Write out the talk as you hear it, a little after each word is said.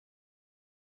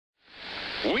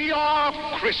We are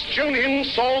Christian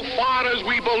insofar as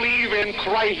we believe in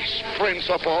Christ's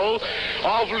principle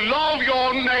of love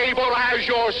your neighbor as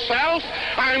yourself,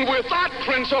 and with that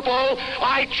principle,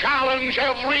 I challenge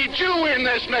every Jew in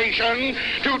this nation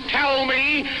to tell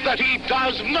me that he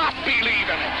does not believe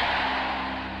in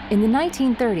it. In the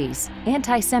 1930s,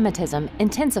 anti-Semitism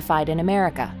intensified in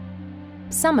America,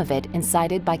 some of it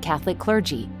incited by Catholic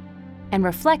clergy, and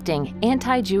reflecting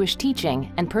anti-Jewish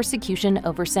teaching and persecution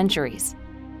over centuries.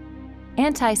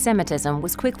 Anti-Semitism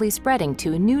was quickly spreading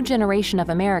to a new generation of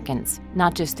Americans,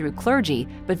 not just through clergy,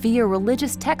 but via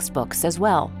religious textbooks as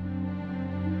well.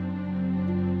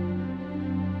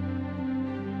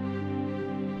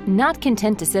 Not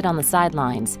content to sit on the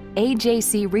sidelines,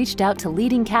 AJC reached out to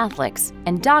leading Catholics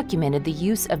and documented the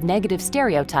use of negative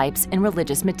stereotypes in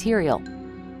religious material.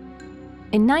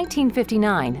 In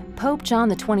 1959, Pope John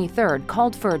XXIII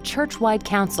called for a church-wide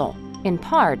council, in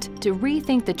part to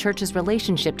rethink the Church's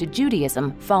relationship to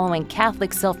Judaism following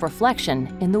Catholic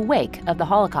self-reflection in the wake of the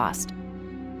Holocaust.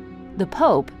 The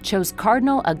Pope chose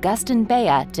Cardinal Augustin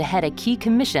Bea to head a key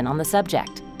commission on the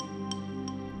subject.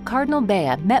 Cardinal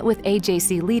Bea met with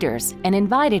AJC leaders and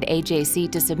invited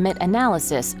AJC to submit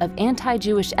analysis of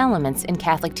anti-Jewish elements in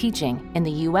Catholic teaching in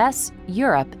the US,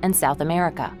 Europe, and South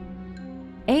America.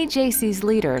 AJC's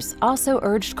leaders also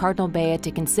urged Cardinal Bea to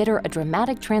consider a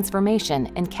dramatic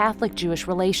transformation in Catholic-Jewish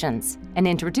relations and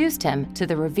introduced him to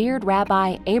the revered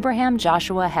Rabbi Abraham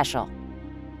Joshua Heschel.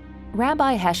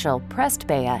 Rabbi Heschel pressed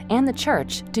Bea and the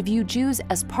Church to view Jews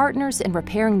as partners in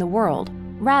repairing the world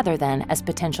rather than as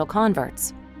potential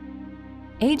converts.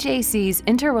 AJC's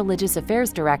Interreligious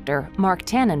Affairs Director, Marc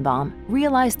Tanenbaum,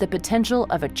 realized the potential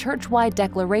of a church-wide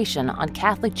declaration on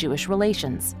Catholic-Jewish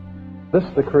relations. This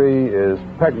decree is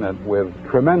pregnant with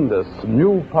tremendous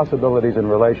new possibilities in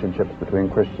relationships between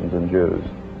Christians and Jews,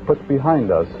 puts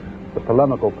behind us the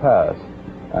polemical past,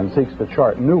 and seeks to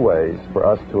chart new ways for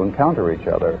us to encounter each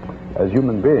other as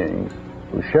human beings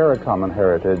who share a common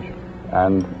heritage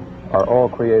and are all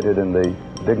created in the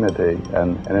dignity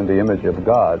and in the image of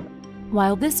God.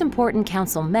 While this important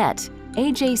council met,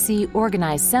 AJC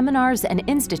organized seminars and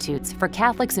institutes for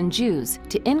Catholics and Jews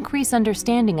to increase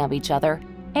understanding of each other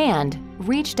and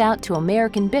reached out to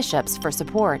American bishops for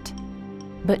support.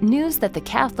 But news that the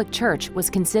Catholic Church was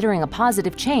considering a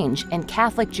positive change in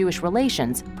Catholic-Jewish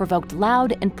relations provoked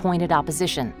loud and pointed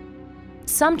opposition.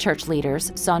 Some church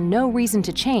leaders saw no reason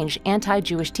to change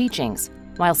anti-Jewish teachings,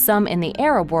 while some in the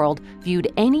Arab world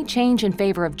viewed any change in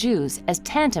favor of Jews as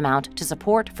tantamount to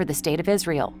support for the State of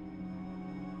Israel.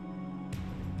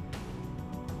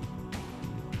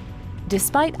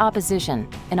 Despite opposition,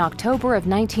 in October of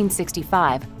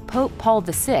 1965, Pope Paul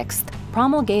VI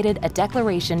promulgated a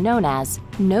declaration known as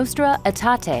Nostra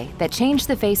Aetate that changed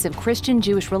the face of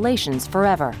Christian-Jewish relations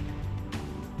forever.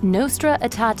 Nostra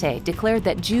Aetate declared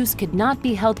that Jews could not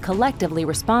be held collectively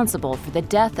responsible for the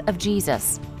death of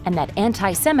Jesus, and that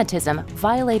anti-Semitism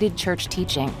violated church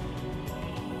teaching.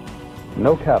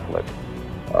 No Catholic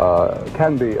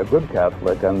can be a good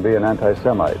Catholic and be an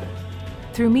anti-Semite.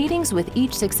 Through meetings with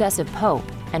each successive pope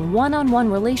and one-on-one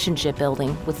relationship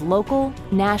building with local,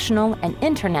 national, and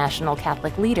international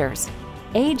Catholic leaders,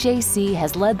 AJC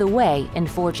has led the way in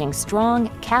forging strong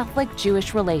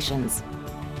Catholic-Jewish relations.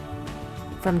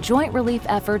 From joint relief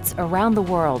efforts around the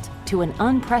world to an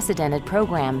unprecedented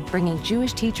program bringing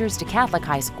Jewish teachers to Catholic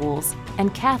high schools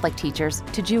and Catholic teachers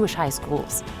to Jewish high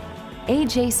schools,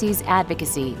 AJC's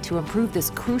advocacy to improve this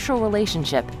crucial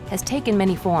relationship has taken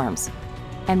many forms,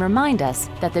 and remind us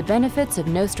that the benefits of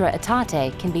Nostra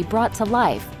Aetate can be brought to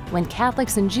life when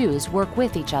Catholics and Jews work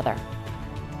with each other.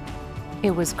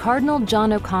 It was Cardinal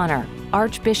John O'Connor,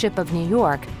 Archbishop of New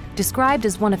York, described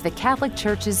as one of the Catholic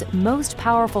Church's most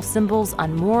powerful symbols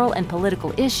on moral and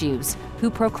political issues, who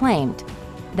proclaimed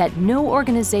that no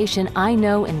organization I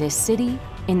know in this city,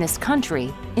 in this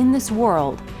country, in this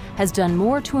world, has done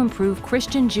more to improve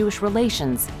Christian-Jewish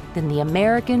relations than the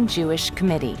American Jewish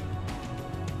Committee.